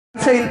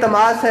سے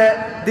التماس ہے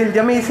دل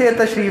جمی سے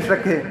تشریف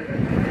رکھے۔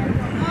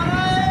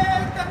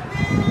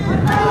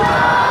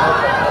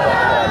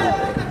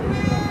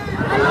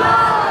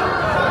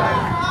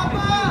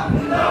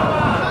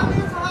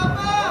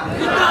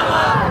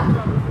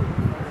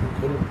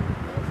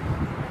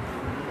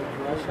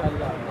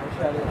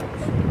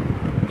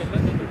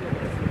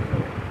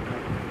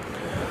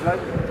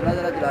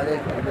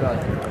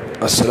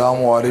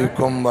 السلام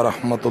علیکم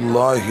ورحمۃ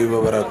اللہ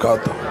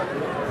وبرکاتہ۔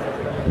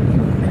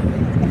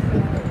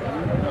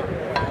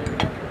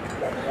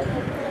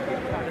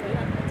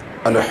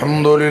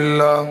 الحمد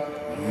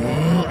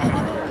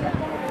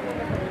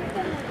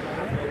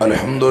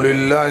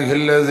للہ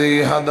الذی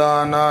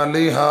ہدانا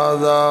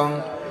لہذا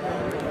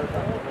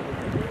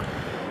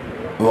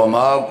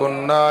وما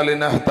كنا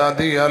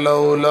لنهتدی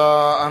لولا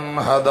ان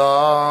ہدانا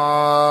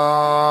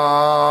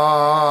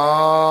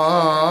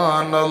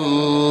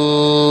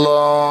اللہ۔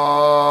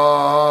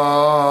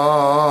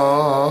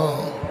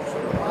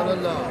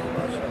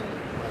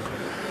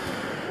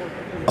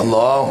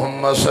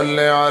 اللہم صل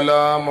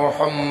علی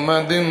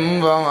محمد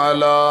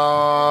وعلی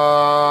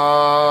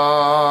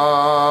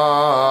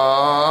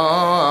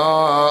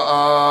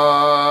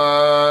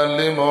آل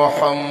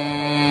محمد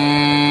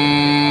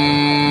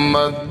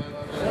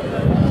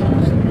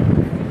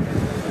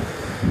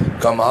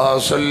کما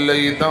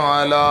صلیت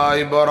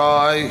علی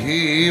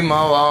ابراہیم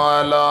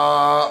وعلی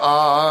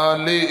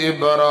آل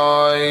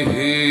ابراہیم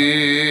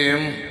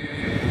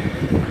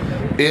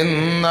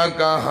انک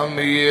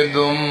حمید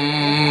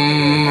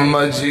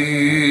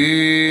مجید۔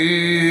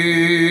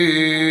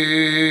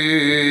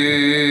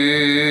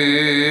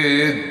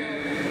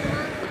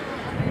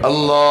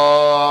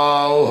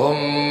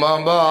 اللہم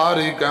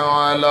بارک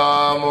علی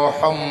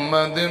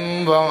محمد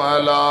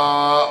وعلی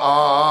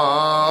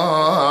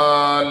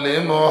آل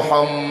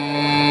محمد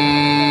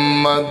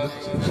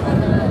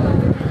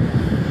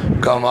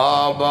کما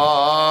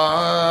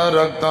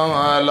بارکت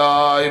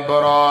علی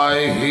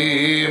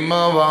ابراہیم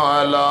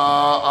وعلی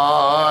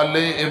آل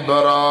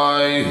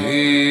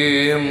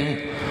ابراہیم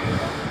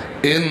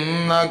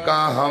انک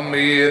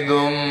حمید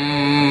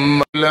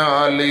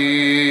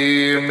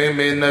العلیم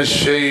من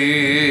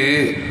الشیطان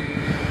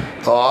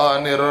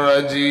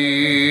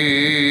الرجیم۔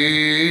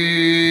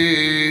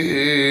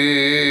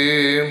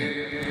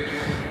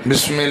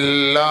 بسم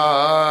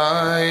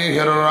اللہ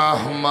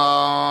الرحمن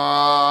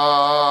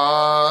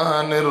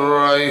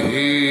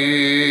الرحیم۔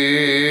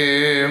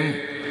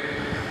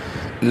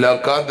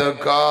 لقد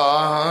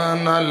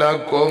کان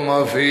لکم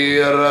فی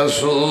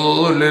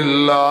رسول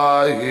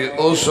اللہ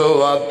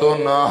اسوۃ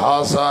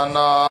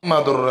حسنہ۔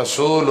 محمد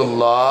رسول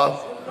اللہ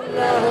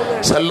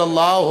صلی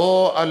اللہ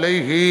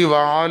علیہ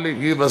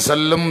وآلہ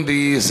وسلم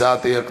دی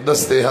ذات اقدس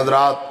تے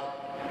حضرات،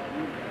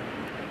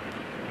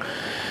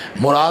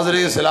 مناظر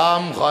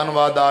اسلام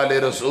خانوادہ آل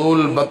رسول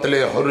بطل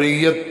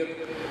حریت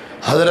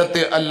حضرت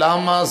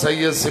علامہ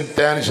سید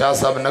سبتین شاہ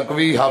صاحب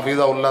نقوی حافظ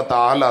اللہ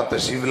تعالی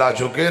تشریف لا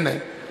چکے نے۔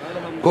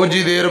 کچھ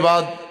ہی دیر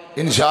بعد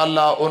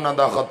انشاءاللہ انہوں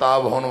دا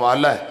خطاب ہونے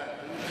والا ہے۔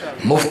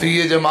 مفتی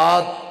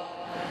جماعت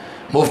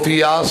مفتی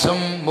آسم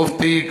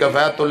مفتی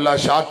کفیت اللہ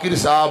شاکر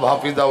صاحب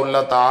حافظ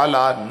اللہ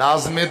تعالی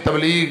ناظم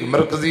تبلیغ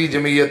مرکزی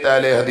جمعیت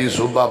اہل حدیث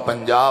صوبہ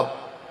پنجاب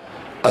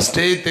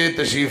اسٹیج تے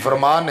تشریف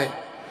فرمان ہے۔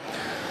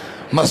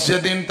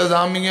 مسجد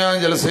انتظامیہ،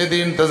 جلسے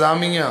دی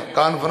انتظامیہ،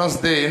 کانفرنس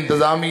دے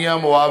انتظامیہ،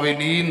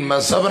 معاونین، میں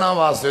سبنا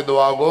واسطے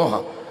دعا گو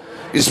ہاں۔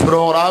 اس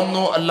پروگرام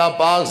نو اللہ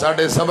پاک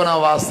ساڑھے سبنا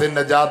واسطے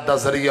نجات دا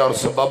ذریعہ اور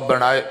سبب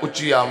بنائے،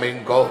 اچھی آمین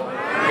کو۔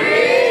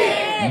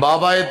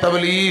 بابا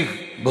تبلیغ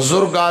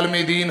بزرگ عالم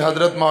دین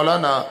حضرت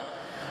مولانا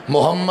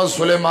محمد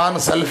سلیمان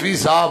سلفی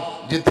صاحب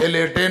جتھے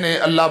لیٹے نے،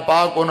 اللہ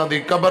پاک انہوں دی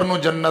قبر نو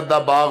جنت دا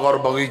باغ اور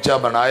بغیچہ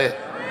بنائے۔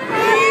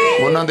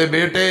 انہوں دے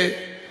بیٹے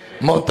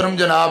محترم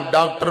جناب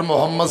ڈاکٹر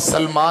محمد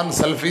سلمان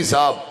سلفی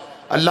صاحب،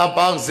 اللہ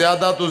پاک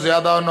زیادہ تو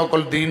زیادہ انہوں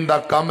کل دین دا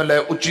کامل ہے،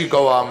 اچھی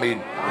کو آمین۔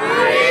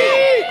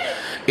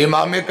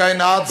 امام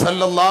کائنات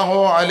صلی اللہ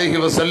علیہ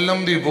وسلم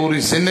دی پوری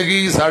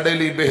زندگی ساڑھے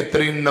لی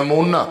بہترین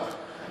نمونہ۔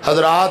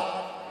 حضرات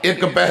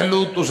ایک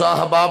پہلو تسا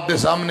حباب دے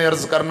سامنے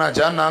عرض کرنا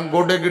چاہنا،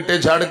 گوڑے گٹے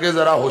چھاڑ کے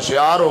ذرا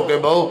ہوشیار ہو کے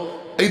بہو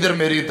ادھر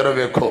میری طرف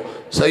دیکھو۔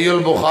 صحیح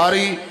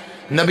البخاری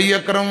نبی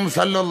اکرم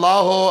صلی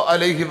اللہ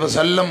علیہ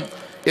وسلم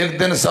ایک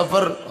دن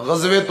سفر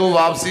غزوے تو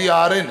واپسی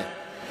آ رہے نے،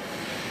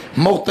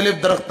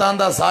 مختلف درختان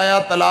دا سایہ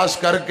تلاش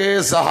کر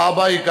کے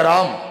صحابہ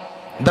اکرام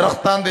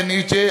درختان دے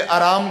نیچے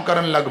آرام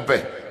کرن لگ پہ۔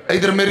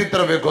 ادھر میری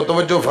طرف دیکھو،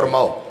 توجہ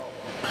فرماؤ۔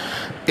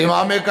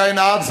 امام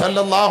کائنات صلی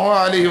اللہ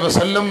علیہ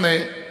وسلم نے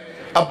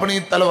اپنی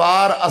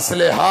تلوار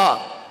اسلحہ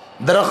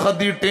درخت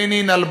دی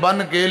ٹینی نل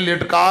بن کے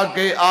لٹکا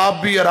کے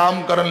آپ بھی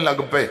آرام کرن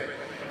لگ پہ۔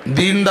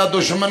 دین دا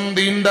دشمن،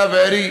 دین دا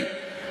ویری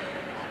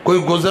کوئی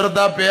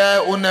گزردہ پیا ہے،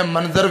 انہیں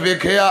منظر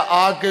ویکھیا،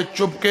 آ کے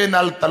چپکے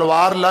نل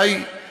تلوار لائی،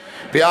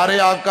 پیارے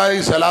آقا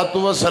صلاۃ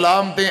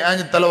والسلام تے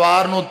انج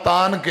تلوار نو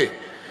تان کے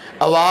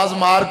آواز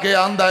مار کے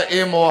آندہ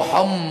اے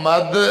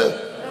محمد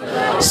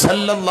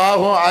صلی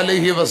اللہ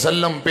علیہ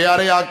وسلم۔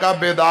 پیارے آقا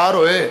بیدار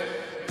ہوئے،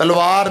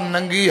 تلوار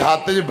ننگی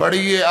ہاتھ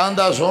بڑھیے،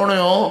 آندہ سونے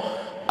ہو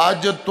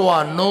अज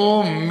तुहानू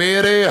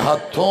मेरे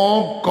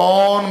हथों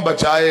कौन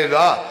बचाए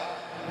गा।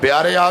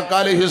 प्यारे आका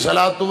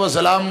अलैहिस्सलातु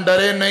वस्सलाम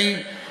डरे नहीं,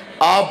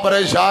 आप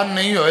परेशान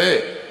नहीं हुए।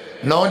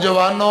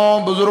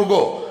 नौजवानों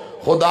बुजुर्गों,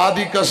 खुदा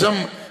दी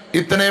कसम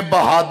इतने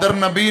बहादुर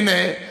नबी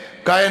ने,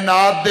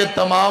 कायनात दे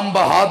तमाम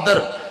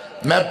बहादुर,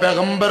 मैं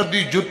पैगंबर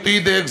दी जुत्ती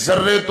दे एक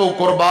जर्रे तो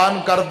कुर्बान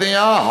कर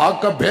दिया,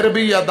 हक फिर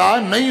भी अदा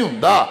नहीं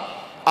हुंदा।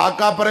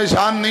 आका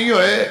परेशान नहीं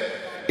हुए।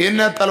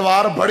 इन्हें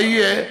तलवार फड़ी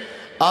है,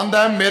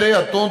 आंदा है मेरे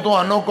हथों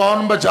तुहानू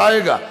कौन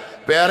बचाएगा।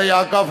 प्यारे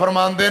आका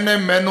फरमांदे ने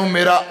मैनू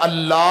मेरा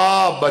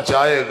अल्लाह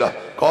बचाएगा।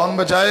 कौन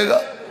बचाएगा?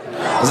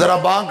 जरा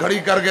बांह खड़ी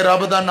करके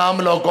रब दा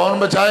नाम लो। कौन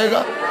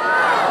बचाएगा?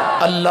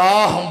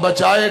 अल्लाह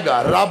बचाएगा।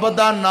 रब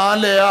दा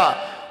नाम लिया,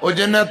 वो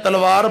जिन्हें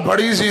तलवार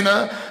फड़ी सी ना,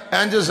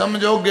 इंज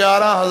समझो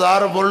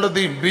 11,000 वोल्ट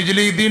दी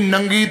बिजली दी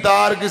नंगी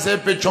तार किसे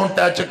पिछों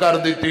टच कर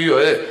दी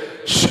होए,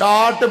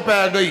 शाट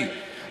पै गई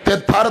ते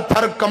थर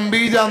थर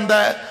कंबी जांदा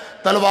है।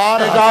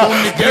 तलवार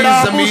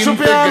जमीन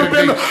पे गिर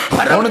गई।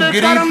 हुण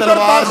गिरी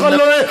तलवार,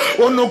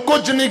 ओनू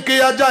कुछ नहीं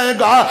किया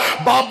जाएगा,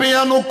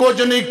 बाबियां नू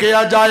कुछ नहीं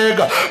किया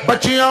जाएगा,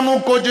 बच्चियां नू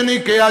कुछ नहीं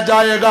किया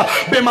जाएगा,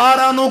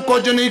 बीमारां नू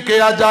कुछ नहीं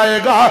किया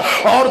जाएगा,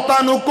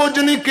 औरतां नू कुछ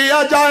नहीं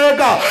किया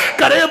जाएगा।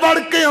 घरे वड़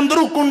के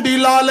अंदरू कुंडी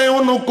ला ले,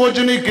 ओनू कुछ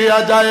नहीं किया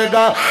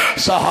जाएगा।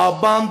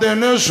 सहाबा दे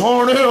ने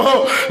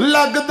सोहणियो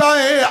लगदा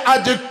है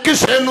अज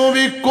किसे नू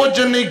भी कुछ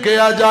नहीं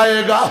किया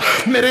जाएगा।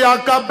 मेरे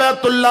आका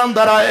बैतुल्लाह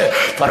अंदर आए,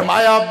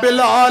 फरमाया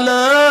बिलाल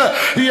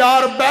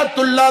यार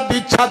बैतुल्ला दी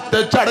छत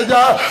चढ़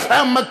जा।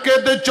 ऐ मक्के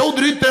दे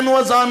चौधरी तेनू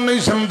अजान नहीं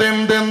सुन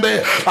देंदे,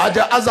 अज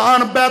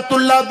अजान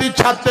बैतुल्ला दी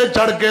छत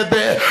चढ़ के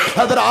दे।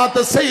 हजरात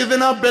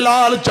सैयदना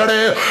बिलाल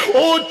चढ़े।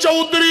 ओ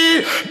चौधरी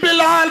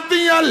बिलाल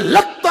दियां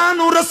लत्तां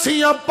नू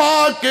रस्सियां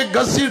पा के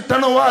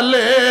घसीटण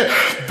वाले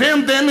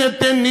वेंदे ने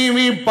ते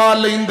नीवी पा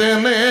लैंदे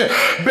ने।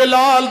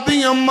 बिलाल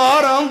दियां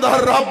मारां दा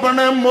रब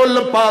ने मुल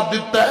पा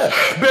दिता है।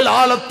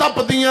 बिलाल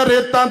तपदियां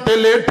रेतां ते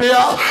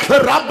लेटिया,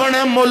 रब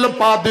ने मुल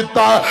पा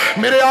दिता।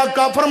 मेरे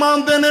आका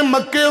फरमांदे ने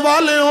मक्के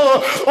वाले हो,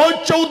 ओ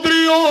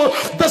चौधरी हो,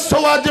 दसो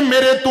अज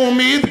मेरे तू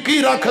उम्मीद की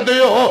रख दे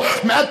हो,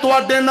 मैं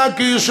तुहाडे नाल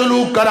की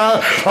सलूक करा।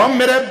 और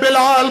मेरे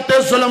बिलाल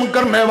ते जुल्म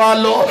करने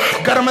वालों,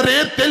 गर्म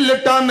रेत ते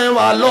लिटाने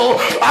वालों,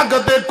 अग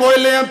दे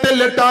कोयलियां ते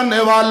लिटाने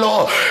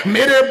वालों,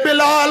 मेरे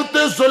बिलाल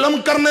ते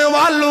जुल्म करने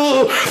वालों,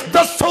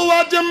 दसो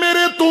अज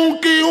मेरे तू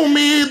की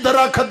उम्मीद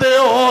रख दे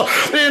हो।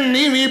 ये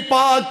नीवी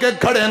पा के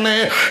खड़े ने।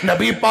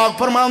 नबी पाक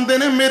फरमांदे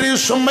ने मेरी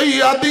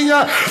सुमैया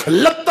दियां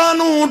लत्तां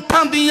नू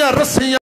उठां दियां रस्सियां